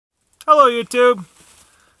Hello YouTube,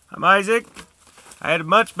 I'm Isaac. I had a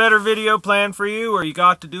much better video planned for you where you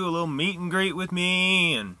got to do a little meet and greet with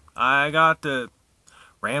me and I got to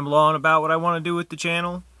ramble on about what I want to do with the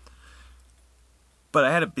channel. But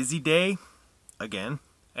I had a busy day, again,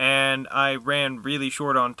 and I ran really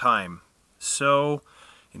short on time. So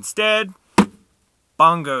instead,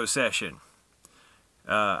 bongo session.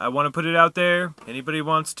 I want to put it out there. Anybody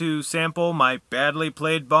wants to sample my badly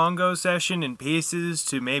played bongo session in pieces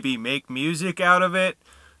to maybe make music out of it,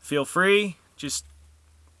 feel free. Just,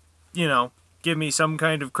 you know, give me some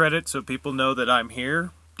kind of credit so people know that I'm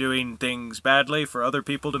here doing things badly for other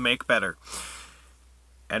people to make better.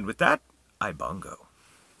 And with that, I bongo.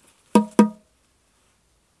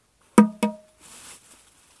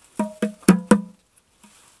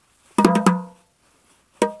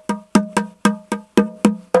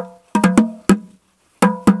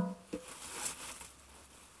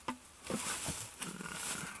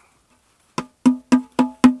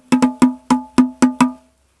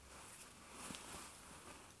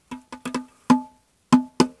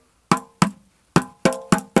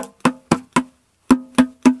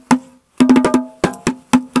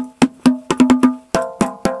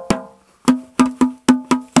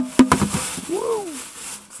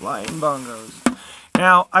 Flying bongos.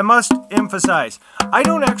 Now, I must emphasize, I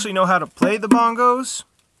don't actually know how to play the bongos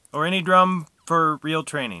or any drum for real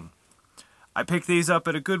training. I picked these up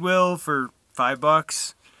at a Goodwill for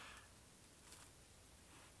 $5.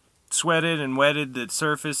 Sweated and wetted the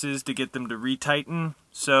surfaces to get them to retighten,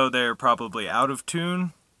 so they're probably out of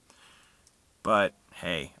tune. But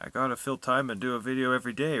hey, I gotta fill time and do a video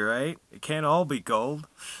every day, right? It can't all be gold.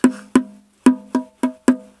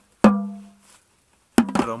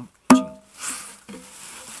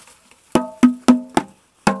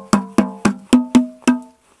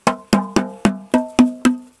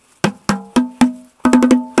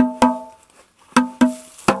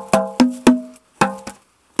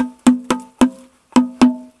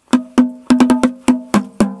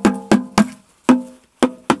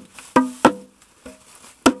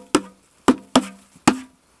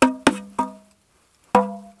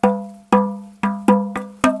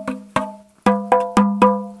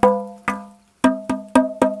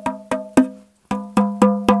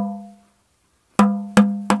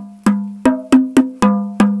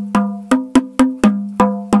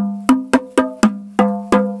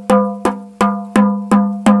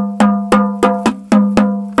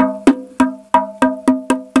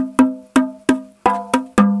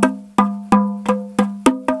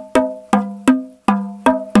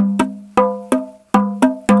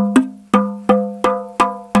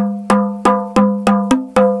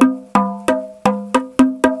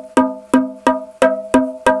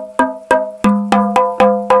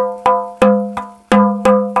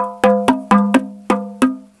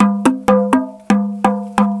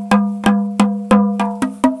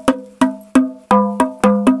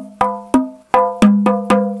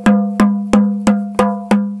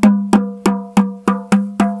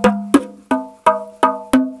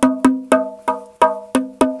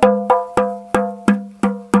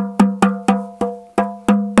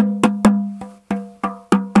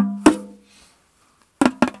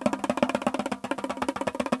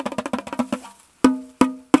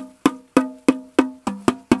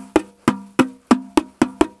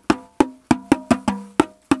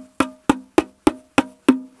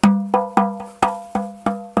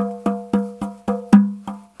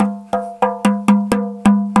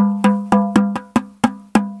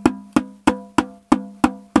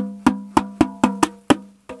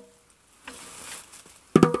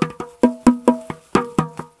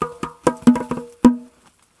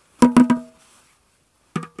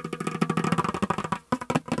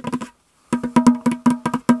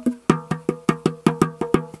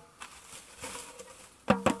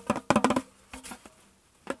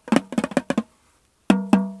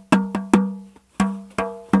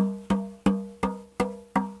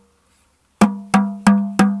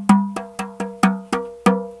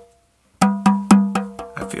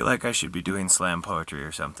 I feel like I should be doing slam poetry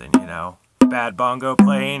or something, you know? Bad bongo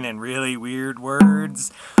playing and really weird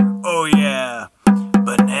words. Oh yeah,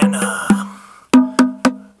 banana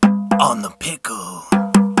on the pickle.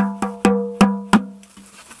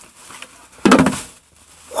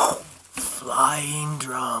 Flying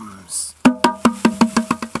drums.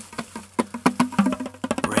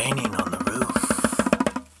 Raining on the roof.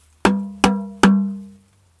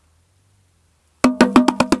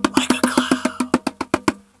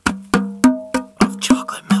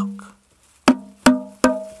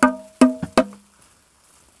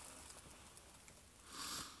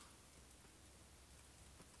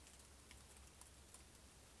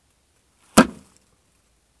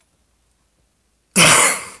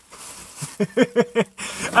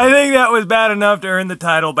 I think that was bad enough to earn the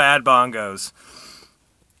title Bad Bongos.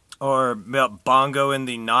 Or Bongo in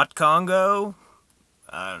the Not Congo?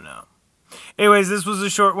 I don't know. Anyways, this was a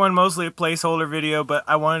short one, mostly a placeholder video, but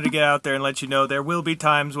I wanted to get out there and let you know there will be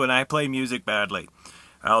times when I play music badly.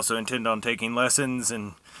 I also intend on taking lessons,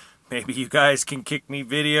 and maybe you guys can kick me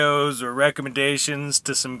videos or recommendations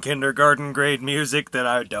to some kindergarten grade music that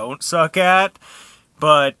I don't suck at.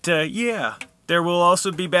 But, yeah, there will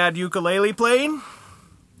also be bad ukulele playing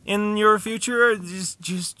in your future.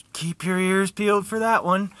 Just keep your ears peeled for that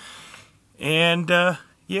one. And,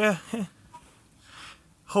 yeah,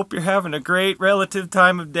 hope you're having a great relative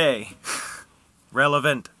time of day.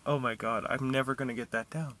 Relevant. Oh my god, I'm never gonna get that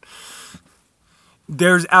down.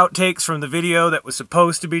 There's outtakes from the video that was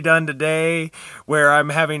supposed to be done today where I'm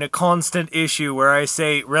having a constant issue where I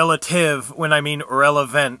say relative when I mean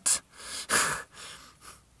relevant.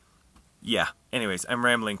 Yeah, anyways, I'm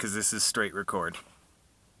rambling because this is straight record.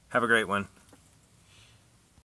 Have a great one.